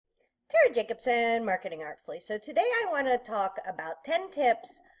Tara Jacobson, Marketing Artfully. So today I want to talk about 10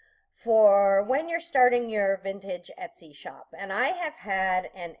 tips for when you're starting your vintage Etsy shop. And I have had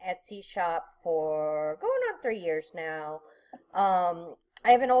an Etsy shop for going on 3 years now. I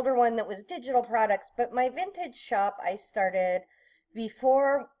have an older one that was digital products, but my vintage shop I started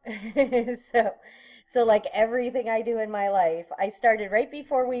before, so like everything I do in my life, I started right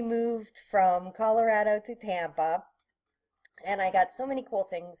before we moved from Colorado to Tampa. And I got so many cool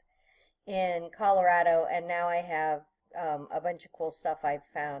things in Colorado, and now I have a bunch of cool stuff I've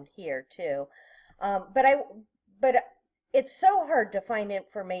found here too. But it's so hard to find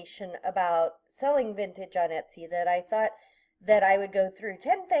information about selling vintage on Etsy that I thought that I would go through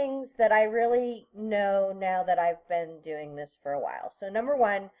 10 things that I really know now that I've been doing this for a while. So number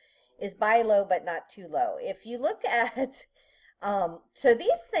one is buy low but not too low. If you look at so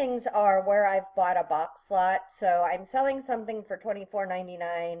these things are where I've bought a box lot. So I'm selling something for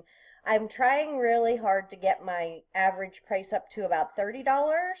 $24.99. I'm trying really hard to get my average price up to about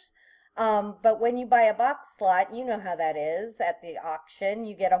 $30. But when you buy a box lot, you know how that is. At the auction,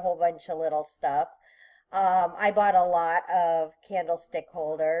 you get a whole bunch of little stuff. I bought a lot of candlestick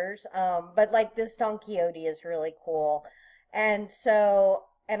holders, but like this Don Quixote is really cool. And so,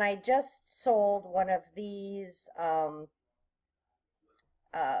 and I just sold one of these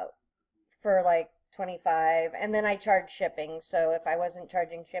for like 25, and then I charge shipping, so if I wasn't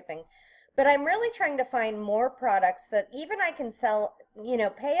charging shipping. But I'm really trying to find more products that even I can sell, you know,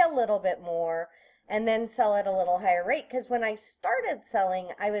 pay a little bit more and then sell at a little higher rate. Because when I started selling,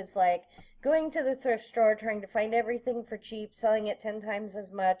 I was like going to the thrift store trying to find everything for cheap, selling it 10 times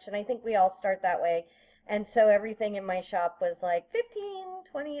as much, and I think we all start that way. And so everything in my shop was like $15,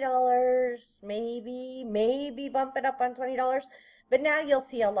 $20, maybe bump it up on $20. But now you'll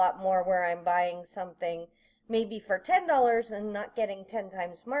see a lot more where I'm buying something maybe for $10 and not getting 10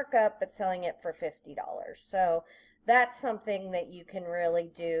 times markup, but selling it for $50. So that's something that you can really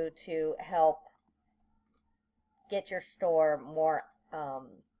do to help get your store more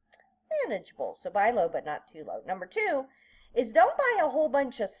manageable. So buy low but not too low. Number two is don't buy a whole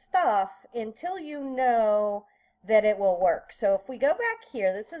bunch of stuff until you know that it will work. So if we go back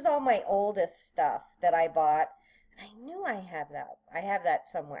here, this is all my oldest stuff that I bought. I knew I have that. I have that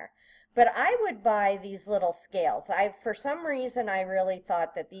somewhere. But I would buy these little scales. For some reason, I really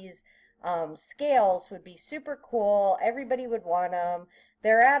thought that these scales would be super cool. Everybody would want them.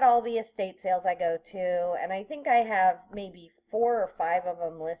 They're at all the estate sales I go to, and I think I have maybe 4 or 5 of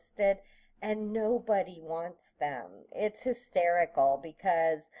them listed, and nobody wants them. It's hysterical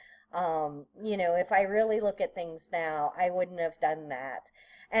because, you know, if I really look at things now, I wouldn't have done that.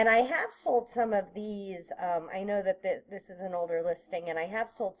 And I have sold some of these. I know that this is an older listing, and I have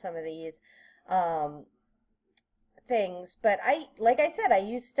sold some of these things. But like I said, I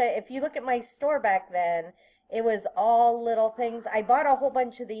used to, if you look at my store back then, it was all little things. I bought a whole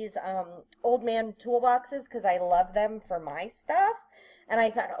bunch of these old man toolboxes because I love them for my stuff. And I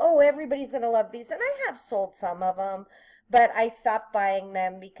thought, oh, everybody's going to love these. And I have sold some of them, but I stopped buying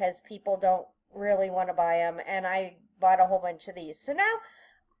them because people don't really want to buy them. And I bought a whole bunch of these. So now,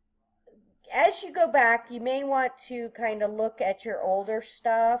 as you go back, you may want to kind of look at your older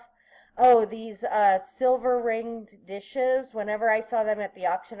stuff. Oh, these silver ringed dishes. Whenever I saw them at the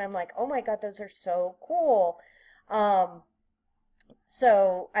auction, I'm like, oh my God, those are so cool.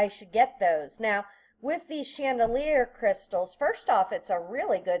 So I should get those. Now, with these chandelier crystals, first off, it's a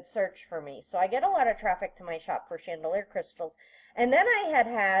really good search for me. So I get a lot of traffic to my shop for chandelier crystals. And then I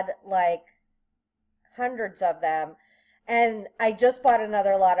had like hundreds of them. And I just bought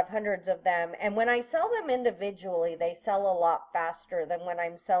another lot of hundreds of them. And when I sell them individually, they sell a lot faster than when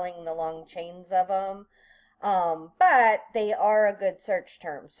I'm selling the long chains of them. But they are a good search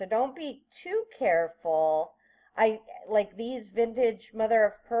term. So don't be too careful. Like these vintage mother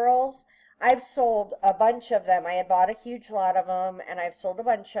of pearls, I've sold a bunch of them. I had bought a huge lot of them, and I've sold a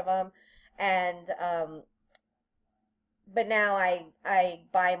bunch of them. And but now I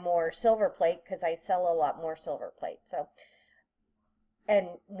buy more silver plate because I sell a lot more silver plate. So, and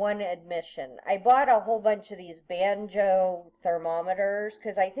one admission, I bought a whole bunch of these banjo thermometers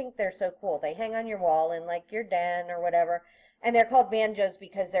because I think they're so cool. They hang on your wall in like your den or whatever. And they're called banjos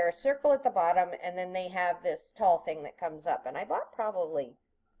because they're a circle at the bottom, and then they have this tall thing that comes up. And I bought probably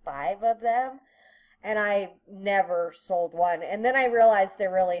 5 of them. And I never sold one. And then I realized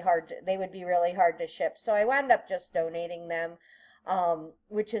they're really hard. They would be really hard to ship. So I wound up just donating them,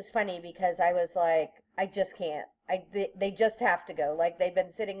 which is funny because I was like, I just can't. They just have to go. Like they've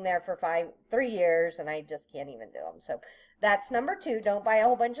been sitting there for 3 years, and I just can't even do them. So that's number 2. Don't buy a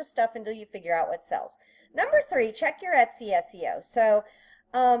whole bunch of stuff until you figure out what sells. Number 3, check your Etsy SEO. So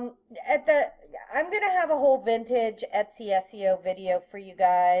Um, at the, I'm going to have a whole vintage Etsy SEO video for you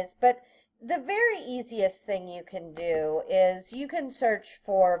guys, but the very easiest thing you can do is you can search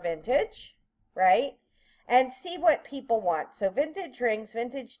for vintage, right? And see what people want. So vintage rings,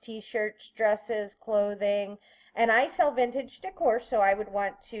 vintage t-shirts, dresses, clothing, and I sell vintage decor, so I would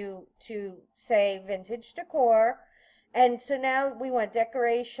want to say vintage decor. And so now we want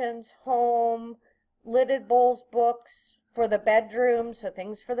decorations, home, lidded bowls, books for the bedroom, so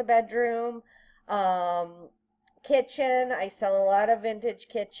things for the bedroom. Kitchen, I sell a lot of vintage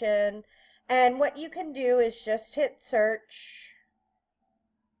kitchen. And what you can do is just hit search.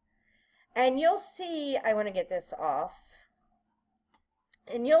 And you'll see, I want to get this off.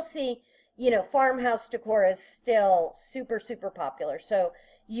 And you'll see, you know, farmhouse decor is still super, super popular. So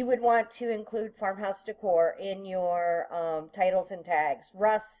you would want to include farmhouse decor in your titles and tags.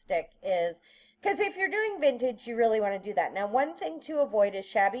 Rustic is, because if you're doing vintage, you really want to do that. Now, one thing to avoid is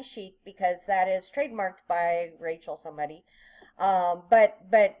shabby chic, because that is trademarked by Rachel somebody.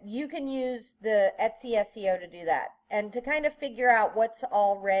 But you can use the Etsy SEO to do that and to kind of figure out what's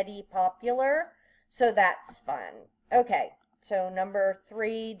already popular. So that's fun. Okay, so number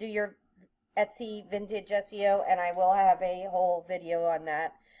 3, do your Etsy vintage SEO, and I will have a whole video on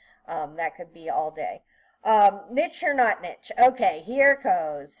that. That could be all day. Niche or not niche? Okay, here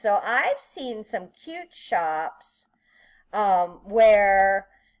goes. So I've seen some cute shops where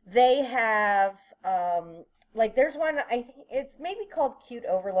they have like there's one, I think it's maybe called Cute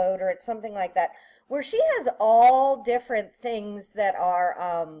Overload or it's something like that, where she has all different things that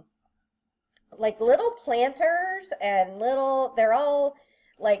are like little planters and little, they're all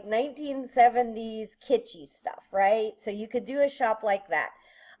like 1970s kitschy stuff, right? So you could do a shop like that.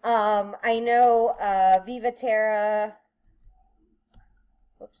 I know Viva Terra,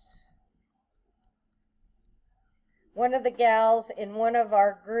 whoops, one of the gals in one of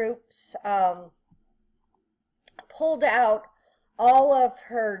our groups pulled out all of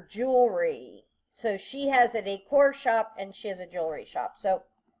her jewelry. So she has a decor shop and she has a jewelry shop. So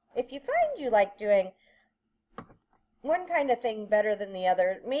if you find you like doing one kind of thing better than the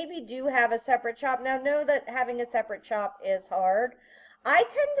other, maybe do have a separate shop. Now, know that having a separate shop is hard. I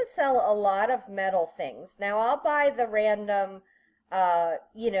tend to sell a lot of metal things. Now, I'll buy the random,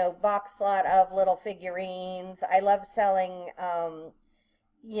 you know, box lot of little figurines. I love selling,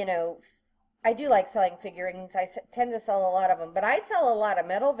 you know, I do like selling figurines. I tend to sell a lot of them. But I sell a lot of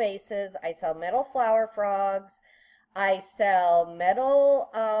metal vases. I sell metal flower frogs. I sell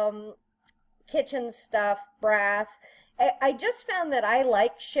metal kitchen stuff, brass. I just found that I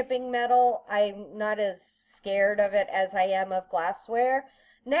like shipping metal. I'm not as scared of it as I am of glassware.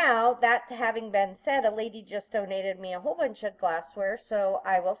 Now, that having been said, a lady just donated me a whole bunch of glassware, so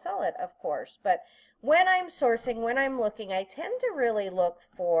I will sell it, of course. But when I'm sourcing, when I'm looking, I tend to really look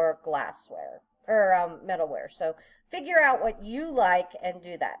for glassware or metalware. So figure out what you like and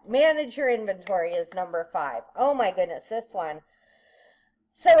do that. Manage your inventory is number 5. Oh my goodness, this one.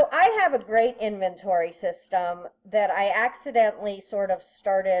 So I have a great inventory system that I accidentally sort of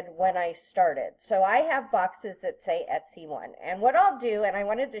started when I started. So I have boxes that say Etsy 1. And what I'll do, and I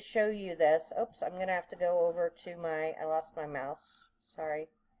wanted to show you this. Oops, I'm going to have to go over to my, I lost my mouse. Sorry.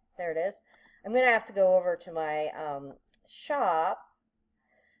 There it is. I'm going to have to go over to my shop.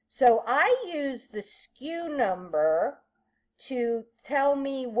 So I use the SKU number to tell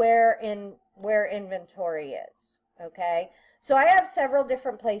me where inventory is. Okay. So I have several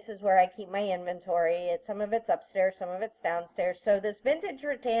different places where I keep my inventory. Some of it's upstairs, some of it's downstairs. So this vintage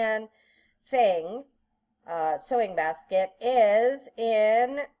rattan thing, sewing basket, is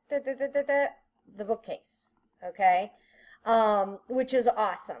in the bookcase, okay, which is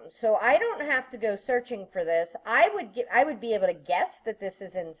awesome. So I don't have to go searching for this. I would be able to guess that this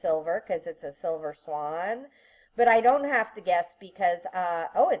is in silver because it's a silver swan, but I don't have to guess because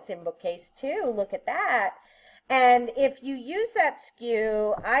oh, it's in bookcase too. Look at that. And if you use that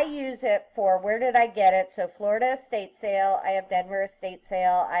SKU, I use it for, where did I get it? So Florida estate sale, I have Denver estate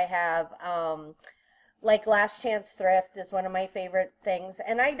sale, I have like Last Chance Thrift is one of my favorite things.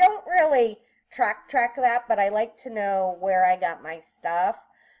 And I don't really track that, but I like to know where I got my stuff.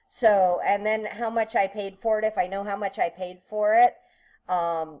 So, and then how much I paid for it. If I know how much I paid for it,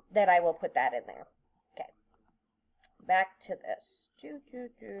 then I will put that in there. Okay. Back to this.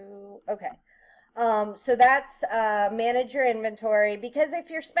 Okay. So that's manage your inventory, because if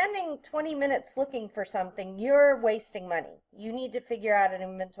you're spending 20 minutes looking for something, you're wasting money. You need to figure out an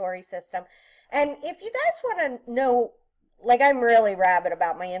inventory system. And if you guys want to know, like, I'm really rabid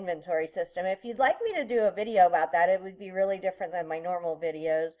about my inventory system. If you'd like me to do a video about that, it would be really different than my normal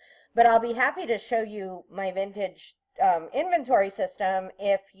videos. But I'll be happy to show you my vintage inventory system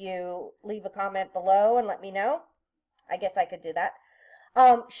if you leave a comment below and let me know. I guess I could do that.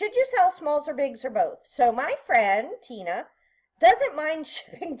 Should you sell smalls or bigs or both? So my friend, Tina, doesn't mind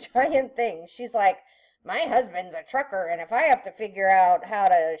shipping giant things. She's like, my husband's a trucker, and if I have to figure out how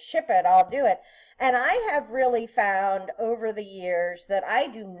to ship it, I'll do it. And I have really found over the years that I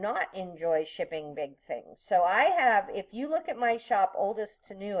do not enjoy shipping big things. So I have, if you look at my shop, oldest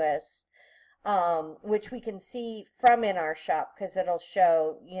to newest, which we can see from in our shop because it'll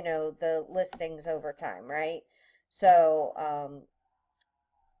show, you know, the listings over time, right? So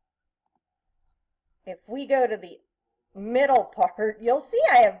if we go to the middle part, you'll see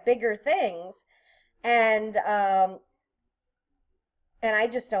I have bigger things, and I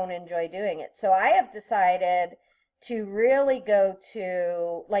just don't enjoy doing it. So I have decided to really go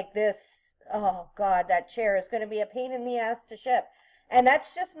to like this. Oh God, that chair is going to be a pain in the ass to ship. And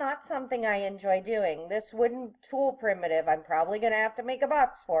that's just not something I enjoy doing. This wooden tool primitive, I'm probably going to have to make a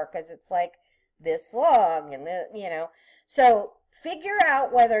box for because it's like this long and the, you know. So figure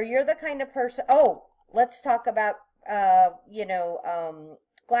out whether you're the kind of person. Oh, let's talk about,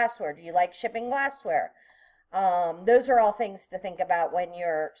 glassware. Do you like shipping glassware? Those are all things to think about when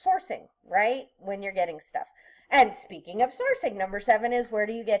you're sourcing, right? When you're getting stuff. And speaking of sourcing, number 7 is where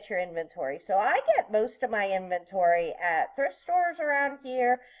do you get your inventory? So I get most of my inventory at thrift stores around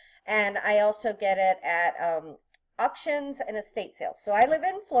here, and I also get it at auctions and estate sales. So I live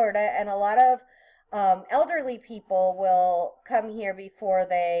in Florida, and a lot of elderly people will come here before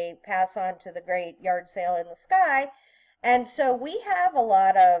they pass on to the great yard sale in the sky. And so we have a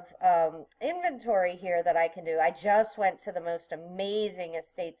lot of inventory here that I can do. I just went to the most amazing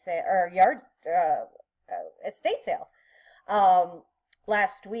estate sale or estate sale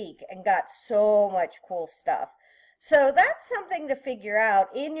last week and got so much cool stuff. So that's something to figure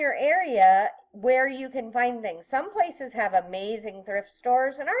out in your area where you can find things. Some places have amazing thrift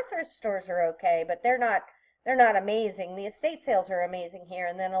stores, and our thrift stores are okay, but they're not amazing. The estate sales are amazing here,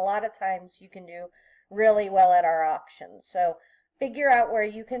 and then a lot of times you can do really well at our auctions. So figure out where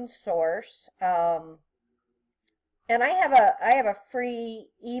you can source. And I have a free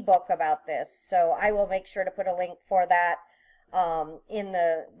ebook about this, so I will make sure to put a link for that in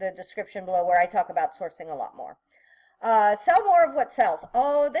the description below, where I talk about sourcing a lot more. Sell more of what sells.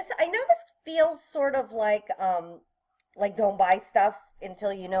 Oh, I know this feels sort of like don't buy stuff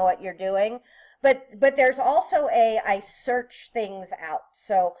until you know what you're doing, but there's also I search things out.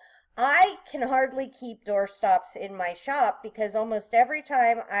 So I can hardly keep doorstops in my shop because almost every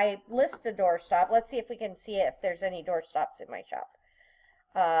time I list a doorstop, let's see if we can see it, if there's any doorstops in my shop.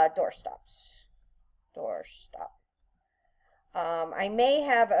 Doorstop. I may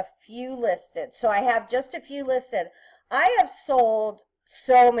have a few listed. So I have just a few listed. I have sold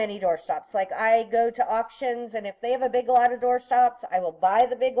so many doorstops. Like I go to auctions, and if they have a big lot of doorstops, I will buy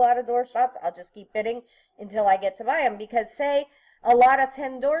the big lot of doorstops. I'll just keep bidding until I get to buy them, because say a lot of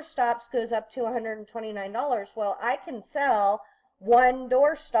 10 doorstops goes up to $129. Well, I can sell one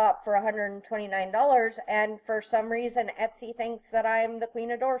doorstop for $129, and for some reason Etsy thinks that I'm the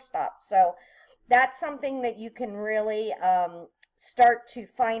queen of doorstops. So that's something that you can really start to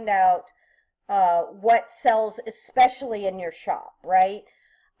find out what sells, especially in your shop, right?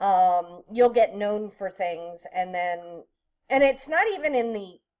 You'll get known for things, and it's not even in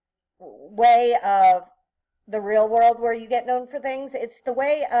the way of the real world where you get known for things. It's the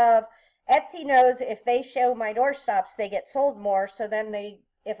way of Etsy knows if they show my doorstops, they get sold more. So then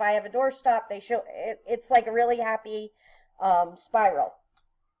if I have a doorstop, they show it. It's like a really happy spiral.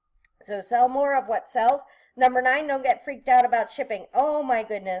 So sell more of what sells. Number 9, don't get freaked out about shipping. Oh my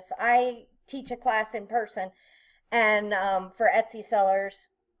goodness. I teach a class in person, and for Etsy sellers,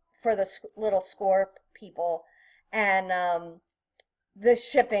 for the little score people, and the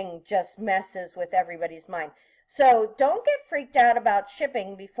shipping just messes with everybody's mind. So don't get freaked out about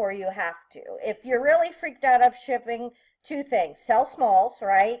shipping before you have to. If you're really freaked out of shipping, 2 things. Sell smalls,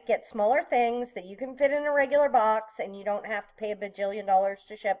 right? Get smaller things that you can fit in a regular box and you don't have to pay $1 bajillion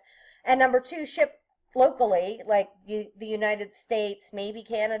to ship. And number 2, ship locally, like the United States, maybe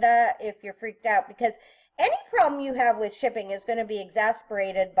Canada, if you're freaked out, because any problem you have with shipping is going to be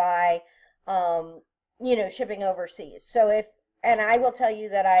exasperated by, shipping overseas. So and I will tell you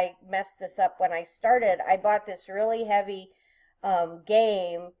that I messed this up when I started. I bought this really heavy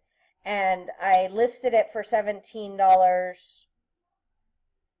game, and I listed it for $17,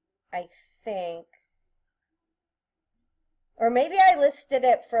 I think. Or maybe I listed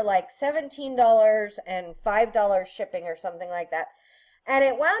it for like $17 and $5 shipping or something like that. And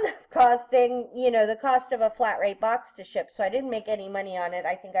it wound up costing, the cost of a flat rate box to ship. So I didn't make any money on it.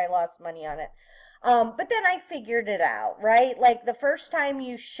 I think I lost money on it. But then I figured it out, right? Like the first time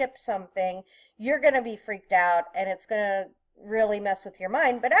you ship something, you're going to be freaked out and it's going to really mess with your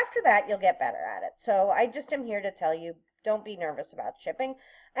mind. But after that, you'll get better at it. So I just am here to tell you, don't be nervous about shipping.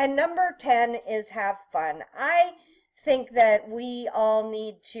 And number 10 is have fun. I think that we all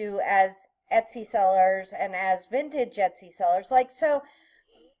need to, as Etsy sellers and as vintage Etsy sellers, like, so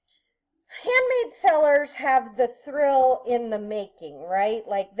handmade sellers have the thrill in the making, right?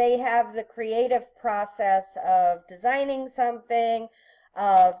 Like they have the creative process of designing something,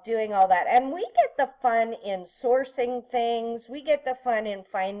 of doing all that. And we get the fun in sourcing things. We get the fun in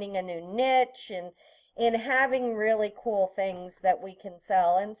finding a new niche and in having really cool things that we can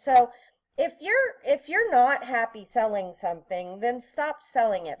sell. And so if you're not happy selling something, then stop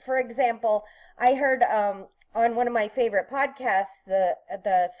selling it. For example, I heard on one of my favorite podcasts,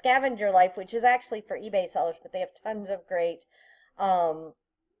 the Scavenger Life, which is actually for eBay sellers, but they have tons of great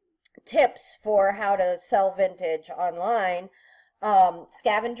tips for how to sell vintage online.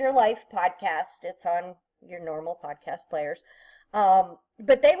 Scavenger Life podcast. It's on your normal podcast players.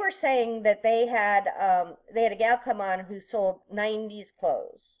 But they were saying that they had a gal come on who sold 90s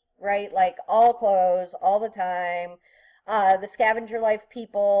clothes, right? Like all clothes, all the time. The Scavenger Life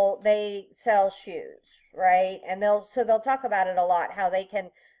people, they sell shoes, right? And they'll talk about it a lot, how they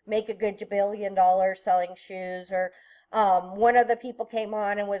can make a good $1 billion selling shoes. Or one of the people came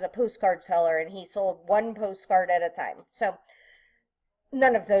on and was a postcard seller, and he sold one postcard at a time. So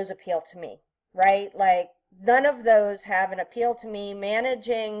none of those appeal to me, right? Like none of those have an appeal to me.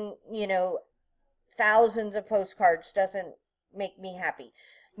 Managing, thousands of postcards doesn't make me happy.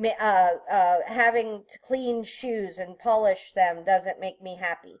 Having to clean shoes and polish them doesn't make me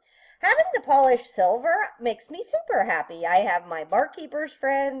happy. Having to polish silver makes me super happy. I have my barkeeper's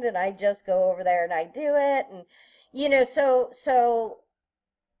friend and I just go over there and I do it. And, so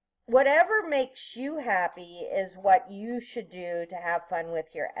whatever makes you happy is what you should do to have fun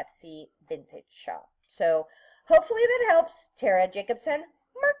with your Etsy vintage shop. So hopefully that helps. Tara Jacobson,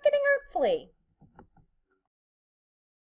 Marketing Artfully.